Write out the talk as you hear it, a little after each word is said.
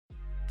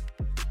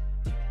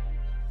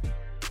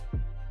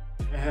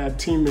I had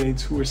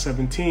teammates who were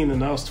 17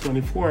 and I was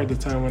 24 at the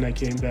time when I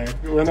came back.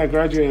 When I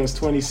graduated, I was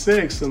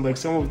 26 and like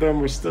some of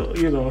them were still,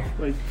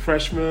 like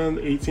freshmen,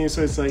 18.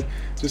 So it's like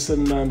just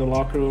sitting down in the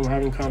locker room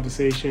having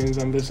conversations.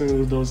 I'm listening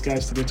to those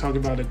guys. They're talking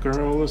about a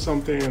girl or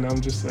something and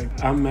I'm just like,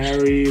 I'm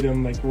married.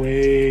 I'm like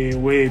way,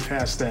 way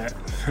past that.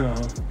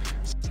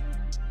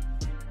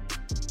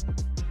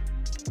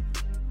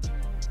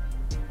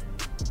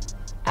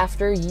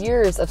 After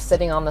years of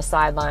sitting on the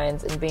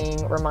sidelines and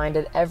being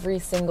reminded every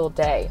single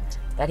day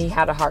that he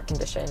had a heart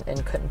condition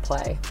and couldn't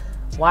play,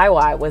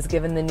 YY was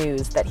given the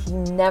news that he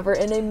never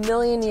in a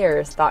million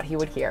years thought he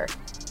would hear.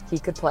 He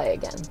could play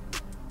again.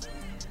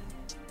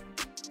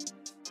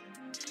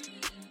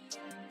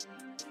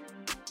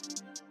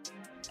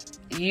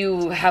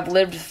 You have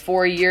lived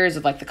 4 years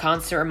of like the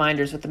constant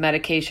reminders with the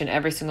medication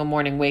every single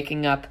morning,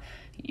 waking up.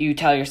 You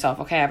tell yourself,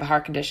 okay, I have a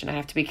heart condition. I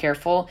have to be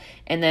careful.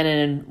 And then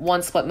in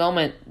one split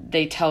moment,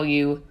 they tell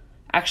you,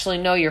 actually,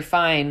 no, you're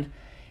fine.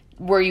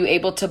 Were you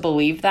able to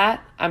believe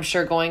that? I'm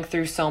sure going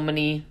through so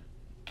many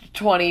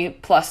 20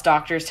 plus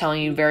doctors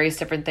telling you various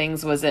different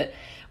things,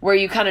 were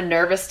you kind of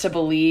nervous to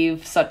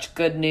believe such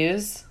good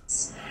news?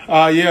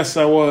 Yes,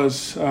 I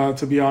was,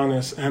 to be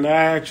honest. And I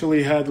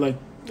actually had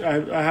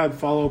I had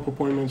follow-up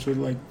appointments with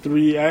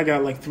I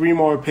got 3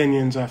 more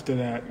opinions after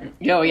that.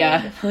 Yo,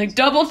 yeah.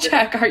 Double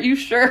check. Are you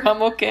sure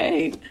I'm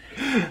okay?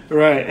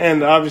 Right.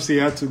 And obviously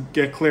I had to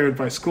get cleared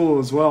by school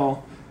as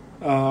well.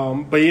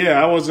 But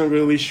yeah, I wasn't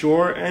really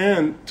sure.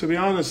 And to be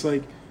honest,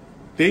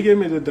 they gave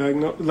me the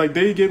diagnosis,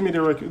 they gave me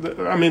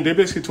they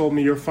basically told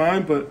me you're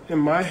fine. But in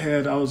my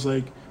head, I was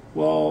like,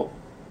 well,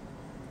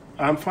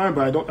 I'm fine,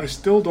 but I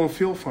still don't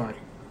feel fine.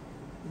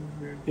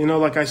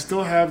 I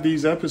still have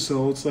these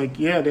episodes,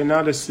 they're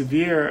not as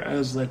severe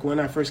as when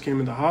I first came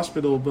in the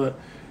hospital, but,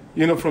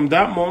 from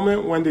that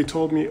moment when they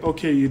told me,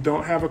 okay, you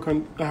don't have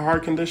a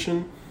heart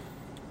condition,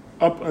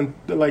 up and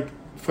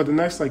for the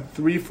next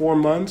 3-4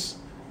 months,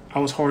 I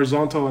was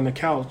horizontal on the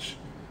couch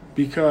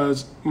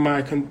because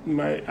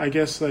I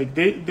guess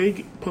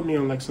they put me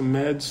on some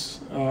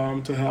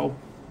meds to help,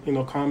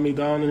 calm me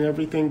down and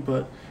everything,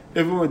 but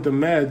even with the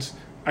meds,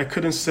 I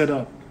couldn't sit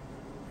up.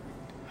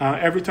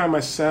 Every time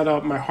I sat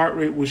up, my heart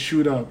rate would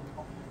shoot up.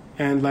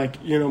 And I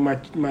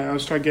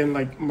would start getting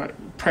my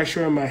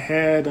pressure in my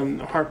head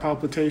and heart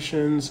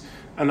palpitations.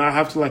 And I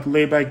have to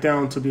lay back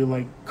down to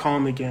be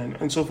calm again.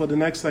 And so for the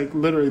next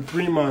literally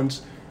 3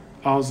 months,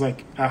 I was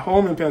at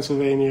home in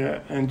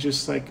Pennsylvania and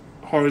just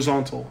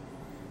horizontal.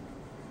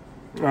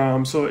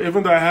 So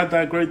even though I had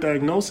that great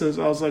diagnosis,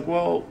 I was like,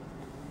 well,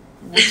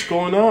 what's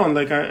going on?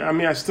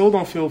 I still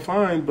don't feel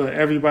fine, but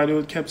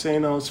everybody kept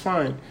saying I was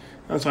fine.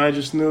 And so I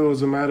just knew it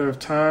was a matter of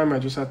time. I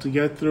just had to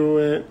get through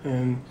it.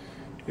 And,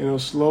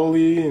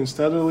 slowly and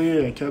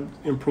steadily, I kept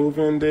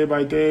improving day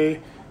by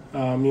day.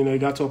 It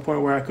got to a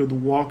point where I could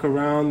walk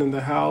around in the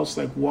house,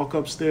 walk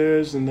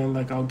upstairs, and then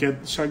I'll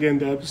start getting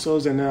the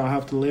episodes, and then I'll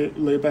have to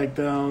lay back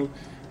down,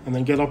 and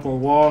then get up and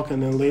walk,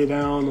 and then lay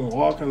down and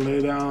walk and lay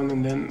down,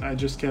 and then I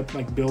just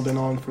kept building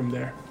on from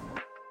there.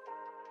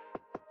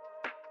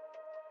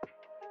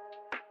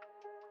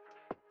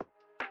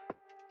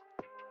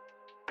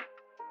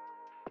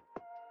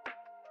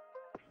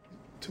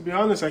 To be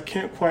honest, I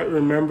can't quite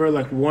remember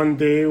one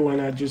day when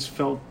I just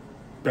felt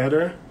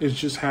better. It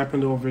just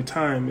happened over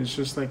time. It's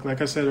just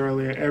like I said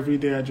earlier, every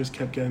day I just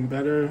kept getting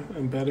better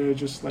and better,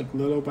 just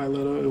little by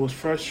little. It was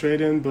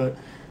frustrating, but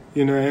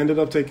it ended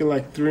up taking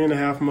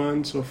 3.5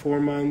 months or 4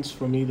 months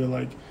for me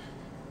to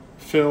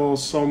feel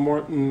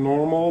somewhat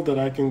normal, that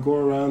I can go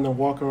around and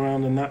walk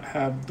around and not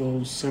have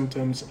those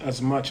symptoms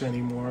as much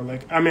anymore.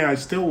 I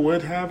still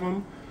would have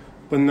them,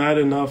 but not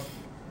enough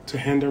to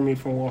hinder me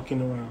from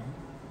walking around.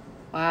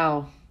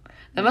 Wow.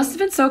 That must have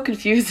been so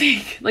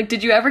confusing.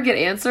 Did you ever get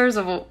answers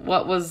of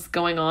what was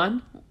going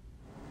on?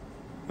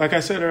 Like I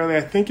said earlier,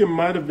 I think it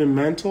might have been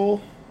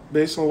mental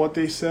based on what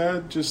they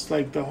said. Just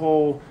the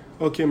whole,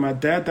 okay, my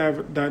dad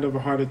died of a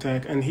heart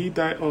attack, and he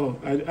died,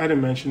 I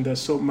didn't mention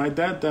this. So my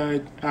dad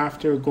died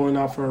after going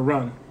out for a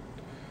run.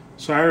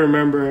 So I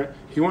remember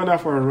he went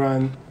out for a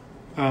run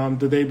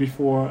the day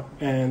before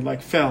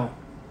and fell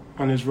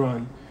on his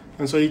run.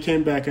 And so he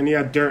came back and he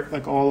had dirt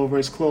all over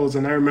his clothes,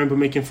 and I remember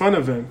making fun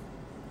of him.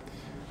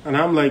 And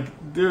I'm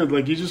like, dude,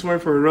 you just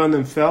went for a run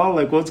and fell?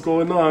 What's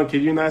going on? Can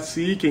you not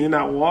see? Can you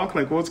not walk?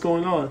 What's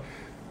going on?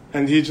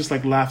 And he just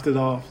laughed it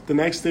off. The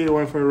next day I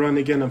went for a run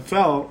again and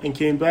fell and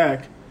came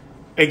back.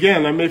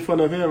 Again, I made fun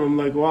of him. I'm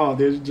like, wow,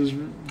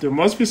 there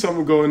must be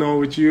something going on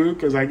with you,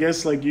 because I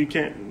guess you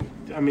can't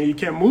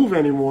move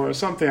anymore or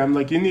something. I'm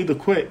like, you need to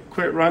quit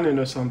running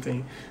or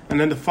something. And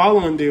then the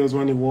following day was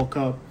when he woke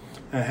up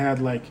and had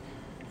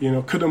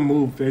couldn't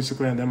move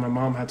basically, and then my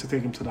mom had to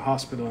take him to the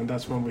hospital, and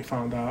that's when we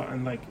found out,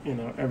 and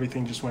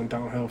everything just went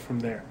downhill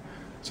from there.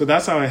 So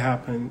that's how it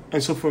happened.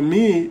 And so for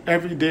me,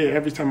 every day,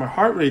 every time my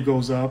heart rate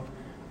goes up,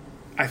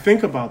 I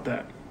think about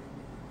that.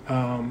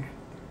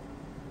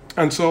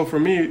 And so for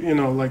me,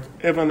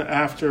 even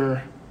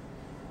after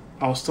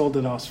I was told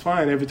that I was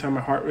fine, every time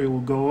my heart rate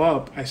would go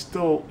up, I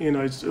still, it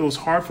was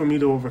hard for me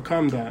to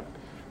overcome that.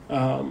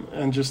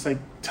 and just like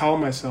tell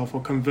myself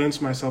or convince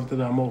myself that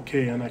I'm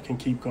okay and I can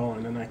keep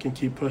going and I can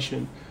keep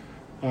pushing.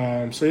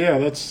 So yeah,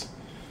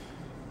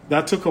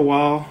 that took a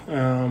while.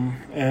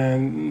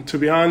 And to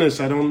be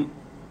honest, I don't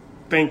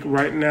think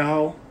right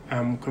now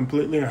I'm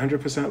completely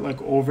 100%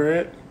 like over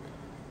it.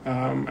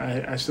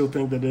 I still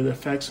think that it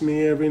affects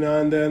me every now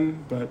and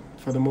then, but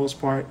for the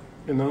most part,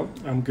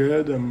 I'm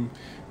good. I'm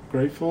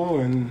grateful,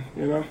 and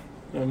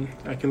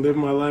I can live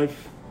my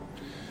life.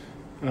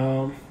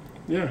 I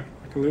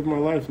can live my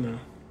life now.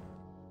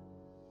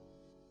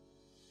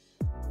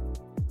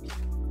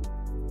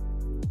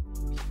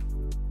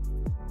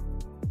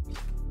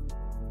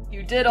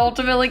 You did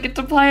ultimately get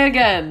to play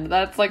again.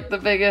 That's like the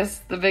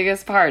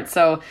biggest part.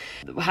 So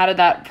how did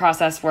that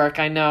process work?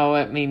 I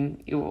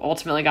mean, you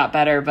ultimately got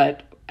better,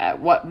 but at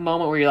what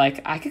moment were you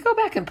like, I could go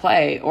back and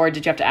play? Or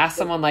did you have to ask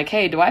someone like,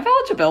 hey, do I have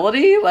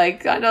eligibility?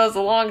 Like, I know it's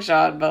a long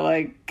shot, but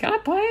like, can I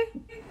play?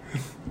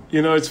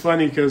 It's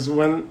funny because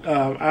when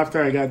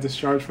after I got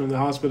discharged from the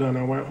hospital and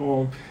I went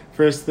home,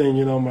 first thing,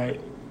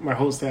 my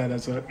host dad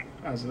as a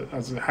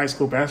high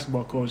school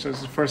basketball coach,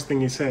 that's the first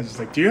thing he says. It's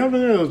like, do you have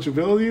any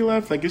eligibility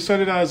left? Like, it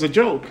started out as a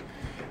joke,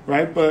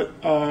 right? But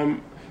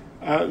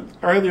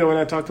earlier when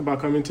I talked about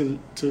coming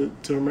to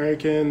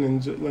American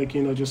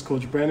and just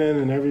Coach Brennan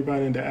and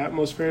everybody in the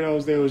atmosphere that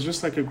was there, it was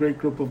just like a great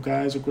group of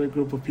guys, a great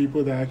group of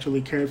people that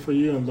actually cared for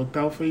you and looked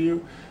out for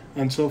you.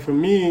 And so for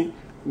me,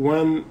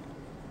 when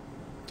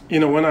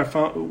I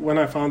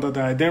found out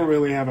that I didn't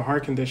really have a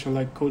heart condition,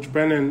 like Coach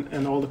Brennan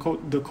and all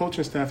the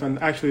coaching staff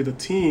and actually the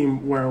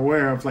team were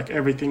aware of like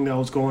everything that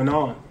was going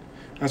on,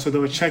 and so they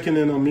were checking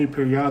in on me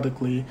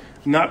periodically,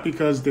 not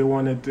because they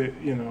wanted to,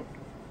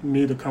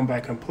 me to come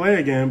back and play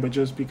again, but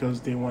just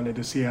because they wanted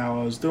to see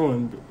how I was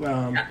doing.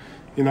 I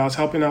was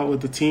helping out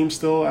with the team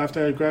still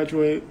after I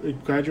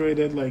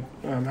graduated, like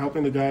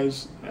helping the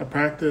guys at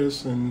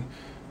practice and.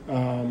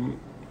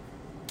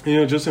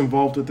 Just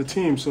involved with the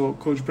team. So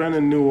Coach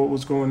Brennan knew what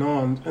was going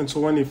on. And so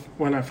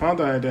when I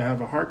found out I didn't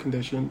have a heart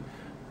condition,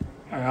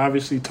 I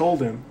obviously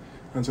told him.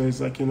 And so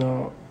he's like,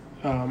 and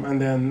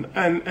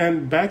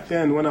back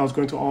then when I was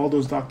going to all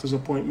those doctor's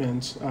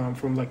appointments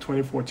from like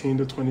 2014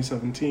 to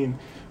 2017,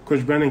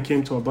 Coach Brennan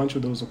came to a bunch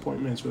of those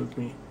appointments with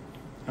me.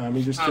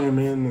 He just came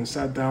in and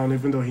sat down,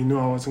 even though he knew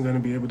I wasn't going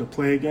to be able to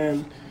play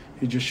again.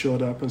 He just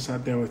showed up and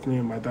sat there with me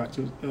in my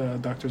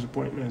doctor's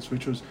appointments,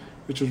 which was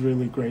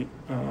really great.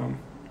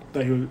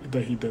 That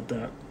he did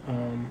that,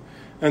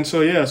 and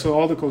so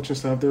all the coaching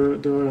staff they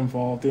were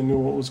involved. They knew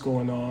what was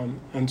going on,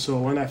 and so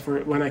when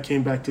I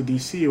came back to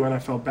DC, when I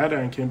felt better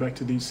and came back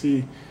to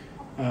DC,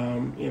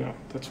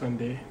 that's when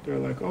they were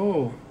like,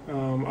 I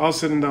was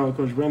sitting down with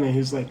Coach Brennan.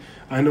 He's like,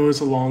 I know it's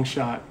a long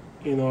shot,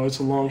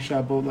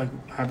 but like,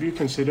 have you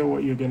considered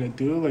what you're gonna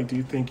do? Like, do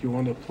you think you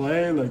want to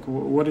play? Like,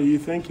 what are you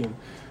thinking?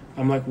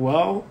 I'm like,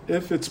 well,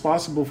 if it's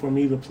possible for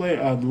me to play,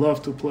 I'd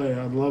love to play.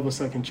 I'd love a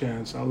second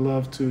chance. I'd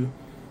love to.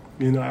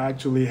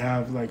 Actually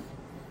have like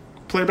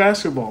play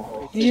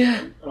basketball.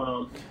 Yeah.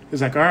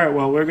 It's like, all right,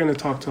 well, we're going to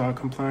talk to our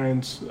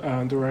compliance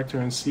director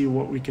and see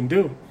what we can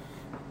do.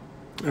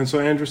 And so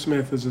Andrew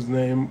Smith is his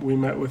name. We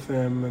met with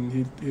him, and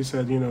he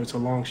said, it's a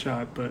long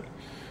shot, but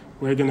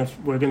we're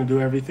gonna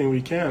do everything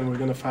we can. We're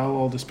gonna file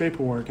all this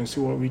paperwork and see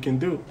what we can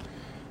do.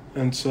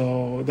 And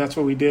so that's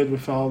what we did. We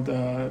filed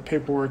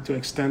paperwork to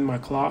extend my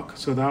clock.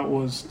 So that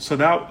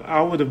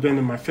I would have been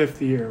in my 5th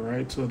year,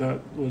 right? So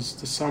that was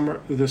the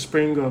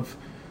spring of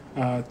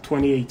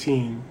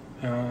 2018.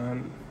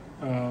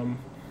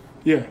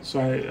 So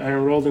I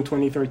enrolled in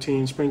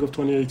 2013. Spring of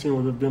 2018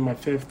 would have been my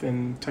 5th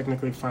and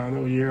technically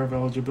final year of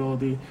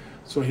eligibility.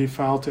 So he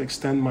filed to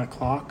extend my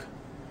clock.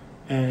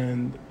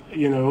 And,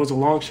 it was a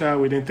long shot.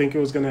 We didn't think it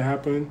was going to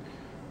happen.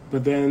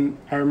 But then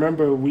I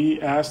remember we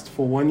asked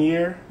for 1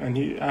 year, and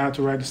I had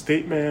to write a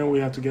statement. We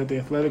had to get the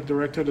athletic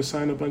director to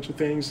sign a bunch of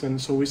things.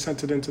 And so we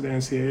sent it into the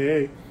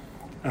NCAA.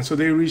 And so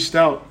they reached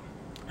out,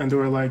 and they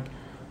were like,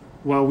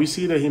 well, we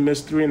see that he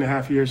missed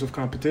 3.5 years of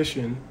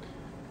competition,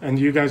 and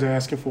you guys are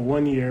asking for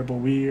 1 year, but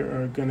we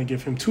are going to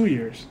give him 2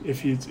 years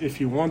if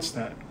he wants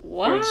that.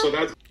 What? And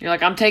so you're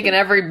like, I'm taking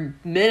every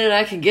minute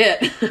I can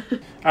get.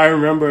 I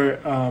remember,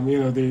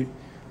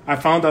 I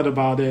found out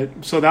about it.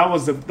 So that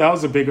was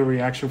a bigger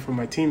reaction from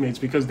my teammates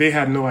because they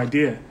had no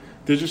idea.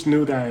 They just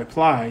knew that I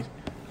applied.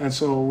 And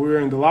so we were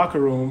in the locker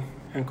room,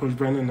 and Coach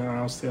Brennan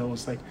announced it.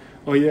 Was like,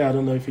 oh, yeah, I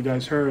don't know if you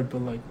guys heard,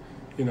 but like,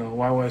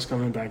 YY's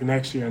coming back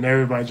next year. And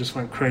everybody just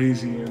went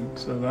crazy. And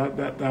so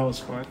that was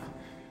fun.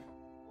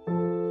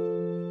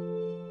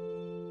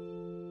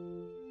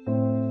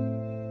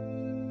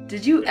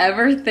 Did you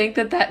ever think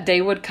that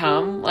day would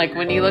come? Like,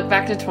 when you look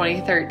back to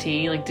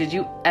 2013, like, did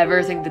you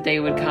ever think the day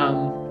would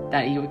come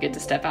that you would get to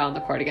step out on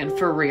the court again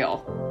for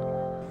real?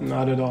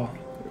 Not at all.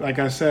 Like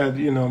I said,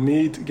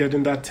 me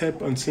getting that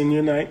tip on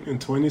senior night in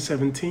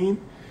 2017,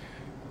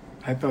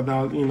 I thought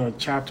that,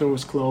 chapter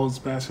was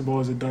closed, basketball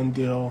is a done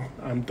deal,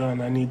 I'm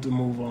done, I need to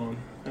move on.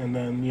 And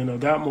then,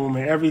 that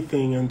moment,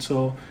 everything. And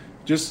so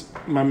just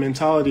my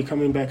mentality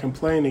coming back and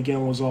playing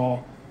again was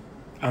all,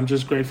 I'm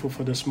just grateful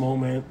for this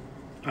moment.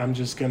 I'm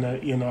just gonna,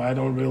 I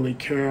don't really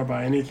care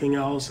about anything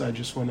else. I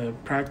just want to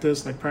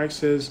practice. Like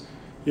practices,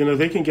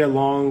 they can get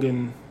long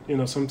and,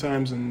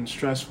 sometimes and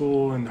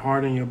stressful and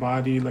hard on your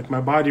body. Like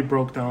my body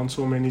broke down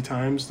so many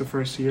times the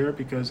first year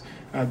because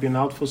I'd been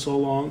out for so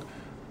long.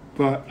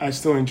 But I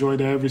still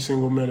enjoyed every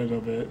single minute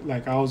of it.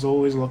 Like I was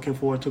always looking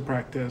forward to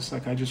practice.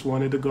 Like I just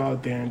wanted to go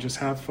out there and just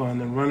have fun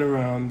and run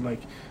around,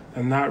 like,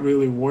 and not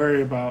really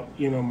worry about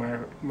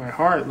my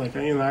heart. Like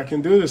I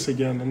can do this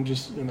again, and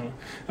just and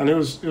it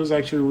was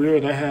actually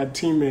weird. I had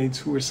teammates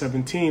who were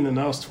 17 and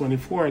I was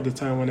 24 at the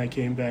time when I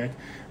came back.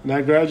 And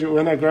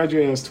when I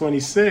graduated, I was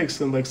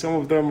 26, and like some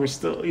of them were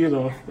still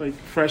like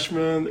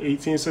freshmen,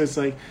 18. So it's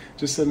like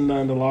just sitting down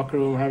in the locker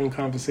room having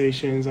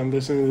conversations. I'm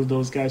listening to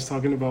those guys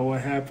talking about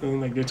what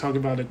happened. Like they're talking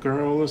about a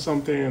girl or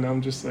something, and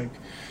I'm just like,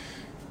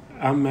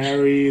 I'm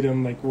married.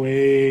 I'm like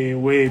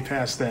way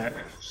past that.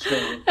 So.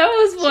 That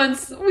was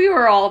once, we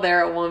were all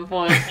there at one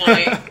point.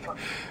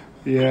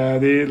 Yeah,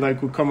 they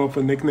like would come up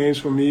with nicknames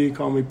for me,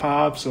 call me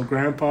Pops or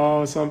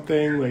Grandpa or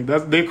something. Like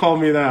they call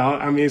me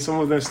that. I mean,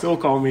 some of them still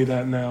call me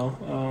that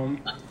now.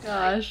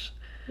 Gosh.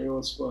 It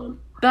was fun.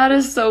 That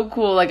is so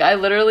cool. Like I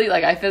literally,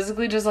 like I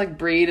physically just like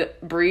breathe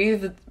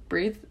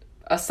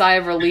a sigh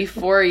of relief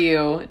for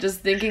you, just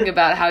thinking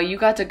about how you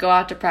got to go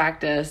out to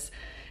practice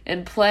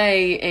and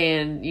play,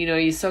 and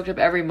you soaked up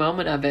every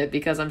moment of it,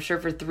 because I'm sure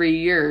for 3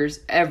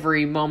 years,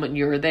 every moment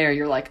you were there,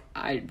 you're like,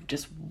 I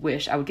just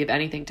wish I would give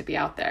anything to be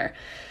out there.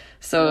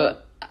 So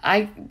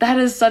that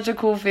is such a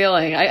cool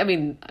feeling. I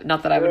mean,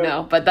 not that I would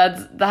know, but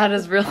that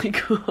is really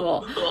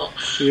cool.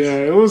 Yeah,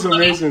 it was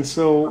amazing.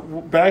 So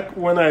back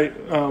when I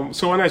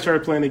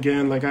started playing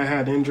again, like I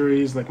had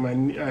injuries, like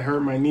I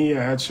hurt my knee,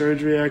 I had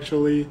surgery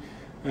actually,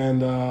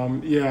 and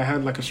I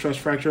had like a stress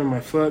fracture in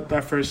my foot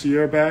that first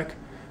year back.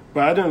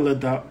 But I didn't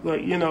let that,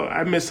 like,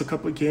 I missed a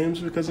couple of games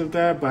because of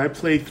that, but I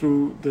played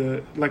through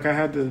I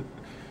had the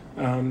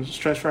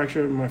stress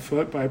fracture in my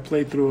foot, but I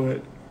played through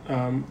it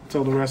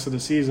till the rest of the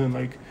season.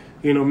 Like,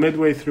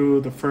 midway through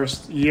the my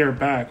first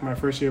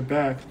year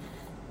back,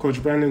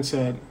 Coach Brennan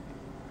said,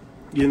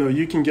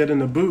 you can get in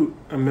the boot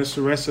and miss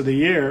the rest of the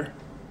year,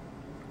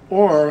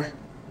 or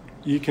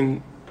you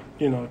can,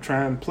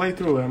 try and play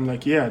through it. I'm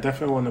like, yeah, I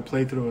definitely want to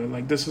play through it.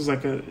 Like, this is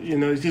like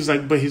he's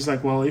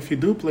like, well, if you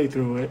do play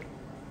through it,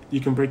 you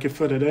can break your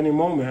foot at any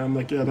moment. I'm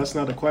like, yeah, that's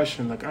not a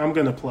question. Like, I'm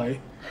going to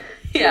play.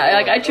 Yeah,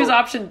 like I choose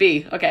option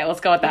B. Okay, let's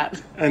go with that.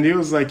 And he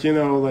was like,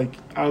 I'm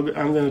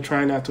going to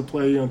try not to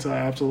play you until I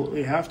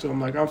absolutely have to.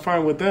 I'm like, I'm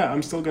fine with that.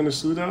 I'm still going to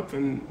suit up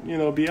and,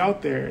 be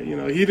out there.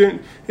 He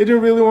didn't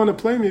really want to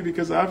play me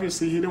because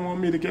obviously he didn't want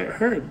me to get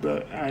hurt.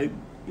 But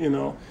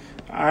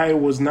I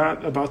was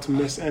not about to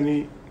miss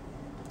any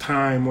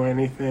time or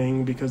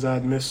anything because I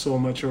had missed so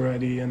much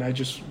already, and I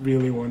just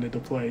really wanted to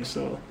play.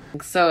 So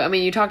I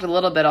mean, you talked a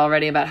little bit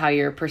already about how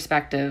your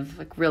perspective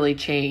like really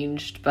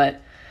changed, but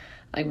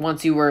like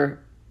once you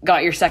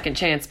got your second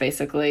chance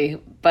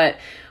basically. But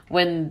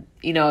when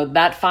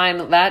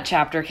that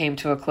chapter came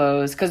to a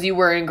close, because you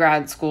were in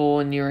grad school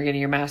and you were getting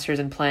your master's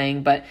and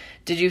playing, but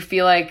did you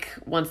feel like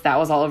once that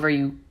was all over,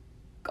 you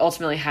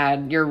ultimately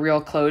had your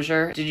real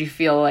closure? Did you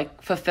feel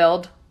like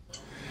fulfilled?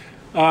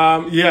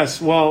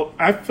 Yes. Well,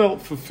 I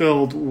felt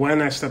fulfilled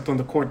when I stepped on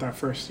the court that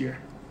first year.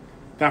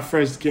 That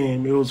first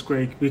game, it was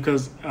great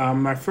because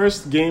my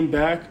first game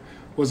back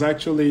was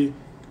actually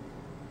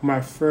my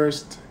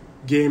first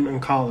game in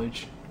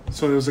college.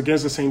 So it was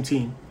against the same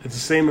team. It's the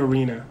same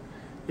arena.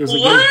 It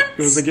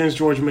was against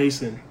George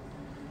Mason.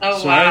 Oh,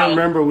 so wow. I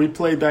remember we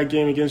played that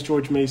game against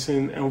George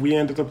Mason, and we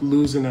ended up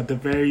losing at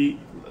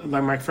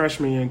my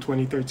freshman year in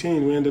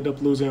 2013. We ended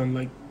up losing on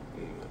like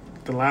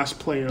the last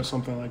play or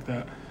something like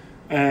that.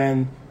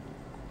 And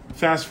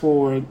fast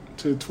forward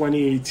to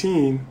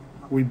 2018,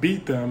 we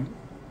beat them,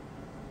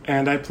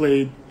 and I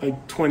played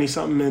like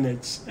 20-something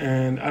minutes,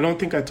 and I don't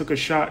think I took a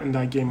shot in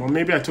that game, or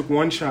maybe I took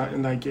one shot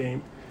in that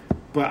game.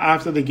 But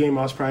after the game,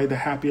 I was probably the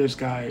happiest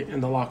guy in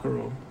the locker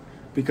room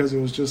because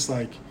it was just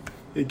like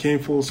it came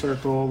full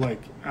circle.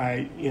 Like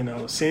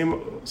same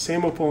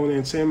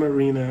opponent, same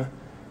arena.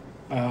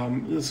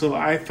 So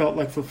I felt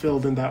like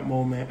fulfilled in that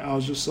moment. I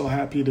was just so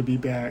happy to be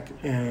back,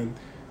 and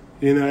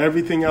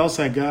everything else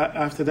I got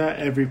after that,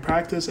 every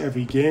practice,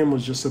 every game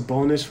was just a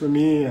bonus for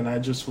me, and I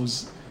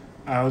just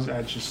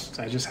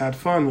had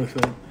fun with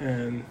it,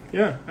 and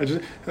yeah,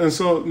 and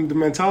so the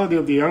mentality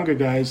of the younger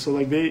guys, so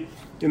like they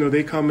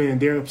come in,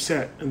 they're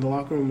upset in the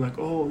locker room, like,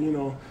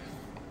 oh,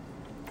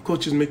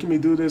 coach is making me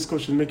do this,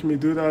 coach is making me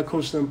do that,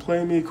 coach didn't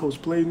play me,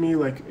 coach played me,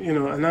 like,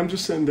 and I'm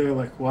just sitting there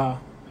like, wow,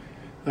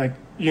 like,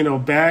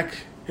 back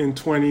in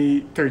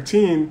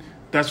 2013,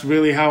 that's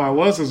really how I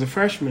was as a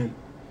freshman.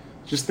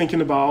 Just thinking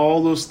about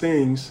all those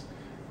things,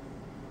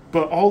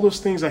 but all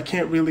those things I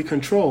can't really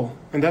control,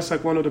 and that's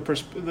like one of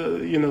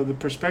the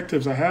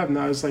perspectives I have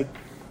now. Is like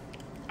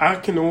I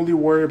can only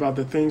worry about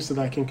the things that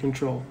I can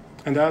control,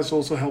 and that's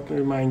also helped me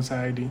with my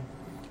anxiety.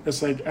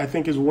 It's like I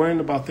think it's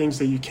worrying about things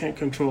that you can't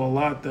control a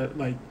lot that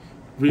like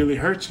really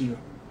hurts you,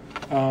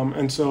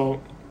 and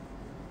so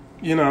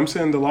I'm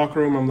sitting in the locker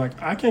room. I'm like,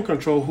 I can't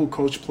control who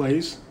coach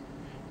plays.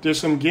 there's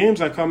some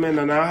games I come in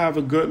and I have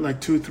a good like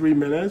 2-3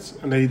 minutes,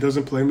 and then he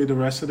doesn't play me the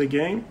rest of the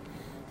game.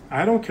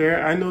 I don't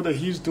care. I know that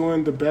he's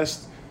doing the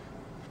best.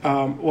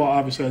 Well,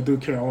 obviously I do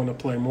care. I want to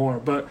play more,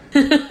 but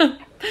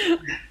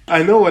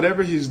I know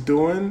whatever he's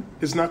doing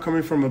is not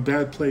coming from a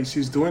bad place.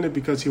 He's doing it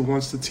because he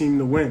wants the team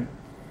to win.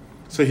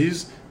 So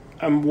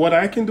what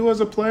I can do as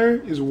a player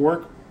is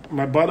work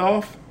my butt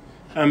off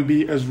and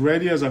be as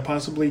ready as I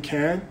possibly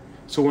can.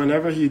 So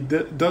whenever he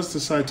does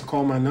decide to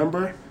call my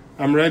number,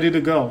 I'm ready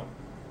to go.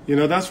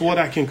 That's what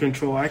I can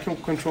control. I can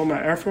control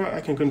my effort.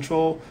 I can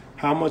control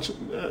how much,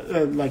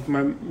 like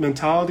my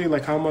mentality,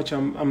 like how much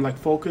I'm like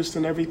focused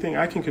and everything.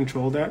 I can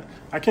control that.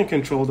 I can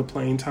control the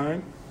playing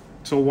time.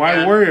 So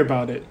why worry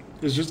about it?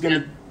 It's just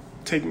going to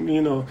take me,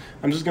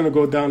 I'm just going to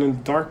go down in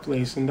the dark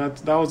place. And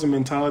that was the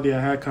mentality I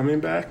had coming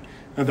back.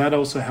 And that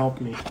also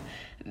helped me.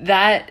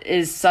 That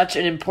is such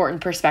an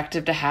important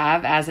perspective to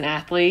have as an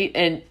athlete.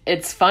 And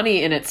it's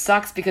funny and it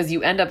sucks because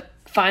you end up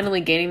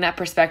finally gaining that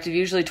perspective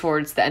usually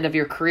towards the end of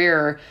your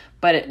career,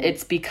 but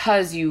it's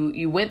because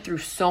you went through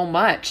so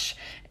much.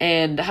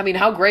 And I mean,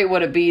 how great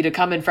would it be to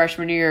come in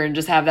freshman year and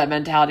just have that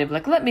mentality of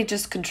like, let me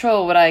just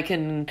control what I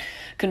can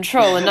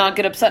control and not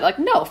get upset. Like,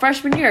 no,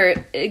 freshman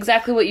year,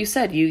 exactly what you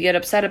said. You get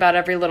upset about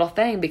every little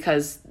thing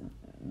because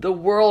the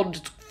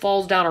world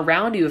falls down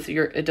around you if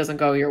it doesn't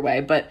go your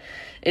way. But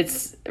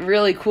it's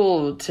really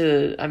cool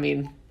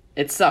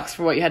it sucks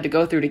for what you had to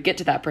go through to get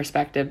to that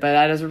perspective, but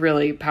that is a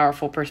really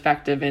powerful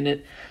perspective,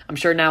 and I'm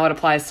sure now it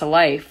applies to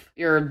life.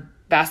 Your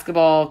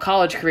basketball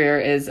college career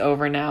is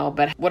over now,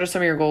 but what are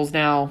some of your goals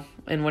now,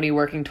 and what are you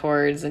working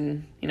towards,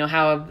 and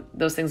how have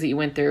those things that you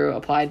went through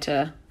applied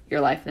to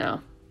your life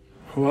now?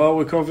 Well,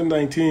 with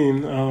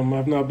COVID-19,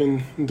 I've not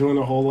been doing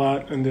a whole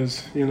lot, and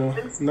there's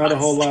not a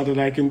whole lot that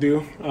I can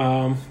do,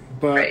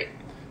 but right.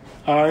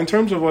 In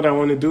terms of what I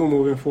want to do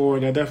moving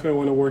forward, I definitely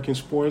want to work in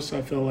sports.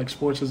 I feel like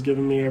sports has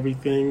given me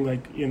everything,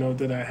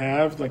 that I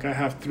have. Like, I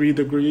have 3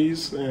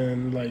 degrees,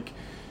 and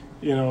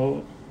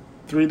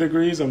 3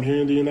 degrees. I'm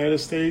here in the United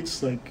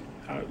States.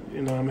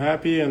 I'm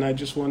happy, and I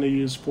just want to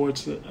use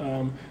sports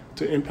to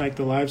impact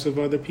the lives of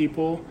other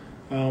people.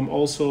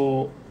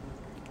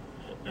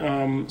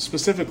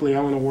 Specifically,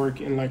 I want to work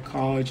in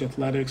college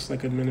athletics,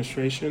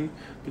 administration,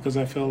 because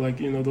I feel like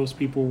those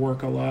people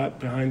work a lot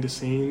behind the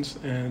scenes,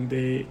 and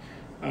they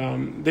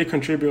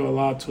contribute a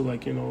lot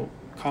to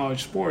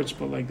college sports,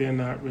 but they're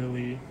not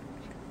really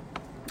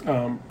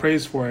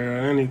praised for it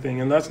or anything.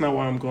 And that's not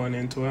why I'm going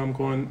into it. I'm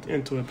going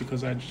into it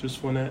because I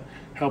just want to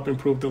help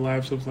improve the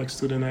lives of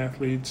student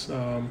athletes.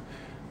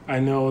 I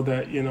know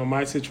that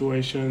my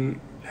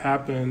situation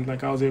happened,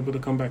 I was able to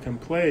come back and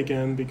play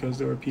again because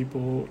there were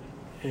people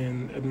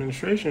in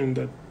administration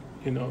that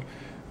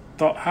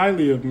thought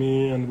highly of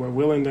me and were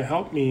willing to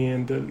help me,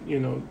 and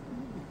that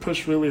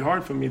pushed really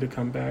hard for me to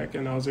come back,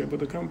 and I was able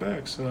to come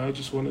back. So I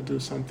just want to do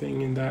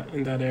something in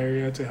that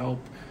area to help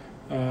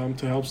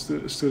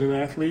student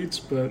athletes.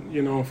 But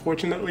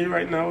unfortunately,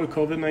 right now with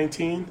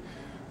COVID-19,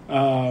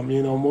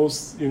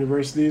 most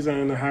universities are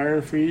in a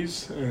hiring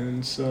freeze,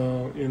 and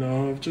so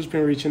I've just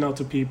been reaching out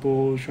to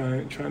people,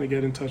 trying to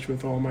get in touch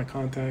with all my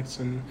contacts,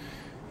 and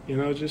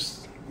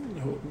just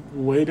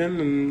waiting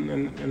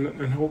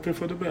and hoping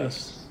for the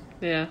best.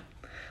 Yeah.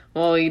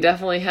 Well, you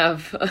definitely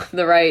have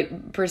the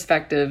right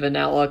perspective and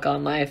outlook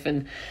on life.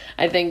 And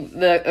I think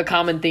a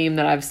common theme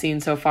that I've seen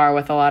so far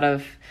with a lot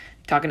of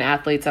talking to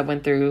athletes that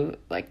went through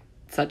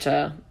such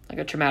a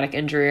traumatic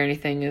injury or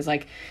anything is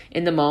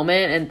in the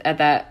moment and at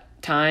that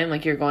time,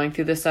 you're going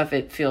through this stuff,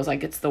 it feels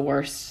like it's the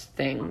worst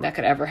thing that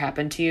could ever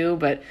happen to you.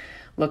 But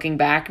looking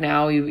back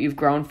now, you've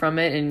grown from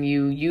it, and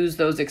you use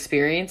those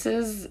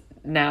experiences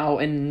now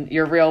in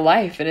your real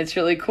life. And it's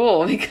really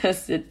cool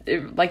because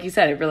it like you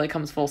said, it really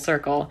comes full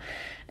circle.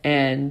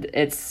 And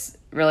it's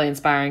really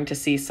inspiring to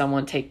see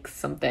someone take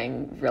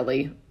something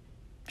really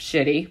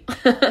shitty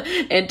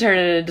and turn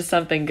it into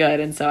something good.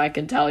 And so I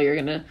can tell you're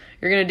gonna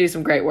do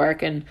some great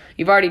work, and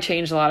you've already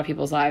changed a lot of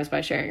people's lives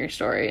by sharing your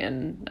story.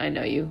 And I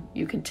know you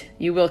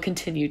will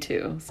continue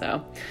to.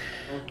 So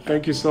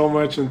thank you so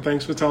much, and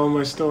thanks for telling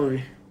my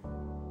story.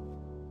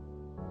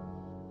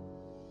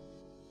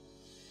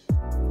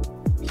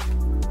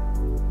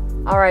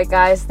 All right,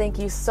 guys, thank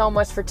you so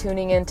much for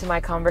tuning in to my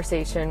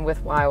conversation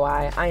with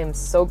YY. I am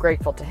so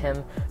grateful to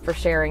him for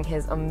sharing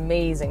his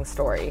amazing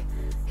story.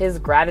 His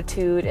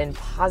gratitude and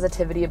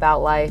positivity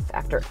about life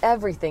after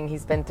everything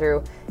he's been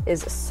through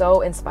is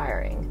so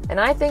inspiring. And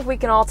I think we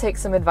can all take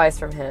some advice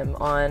from him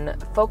on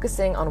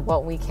focusing on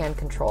what we can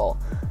control,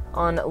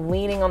 on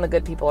leaning on the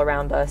good people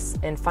around us,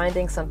 and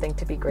finding something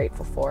to be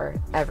grateful for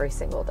every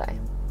single day.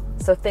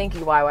 So thank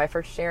you, YY,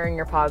 for sharing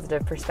your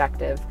positive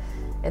perspective.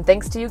 And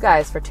thanks to you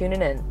guys for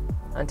tuning in.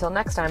 Until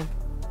next time.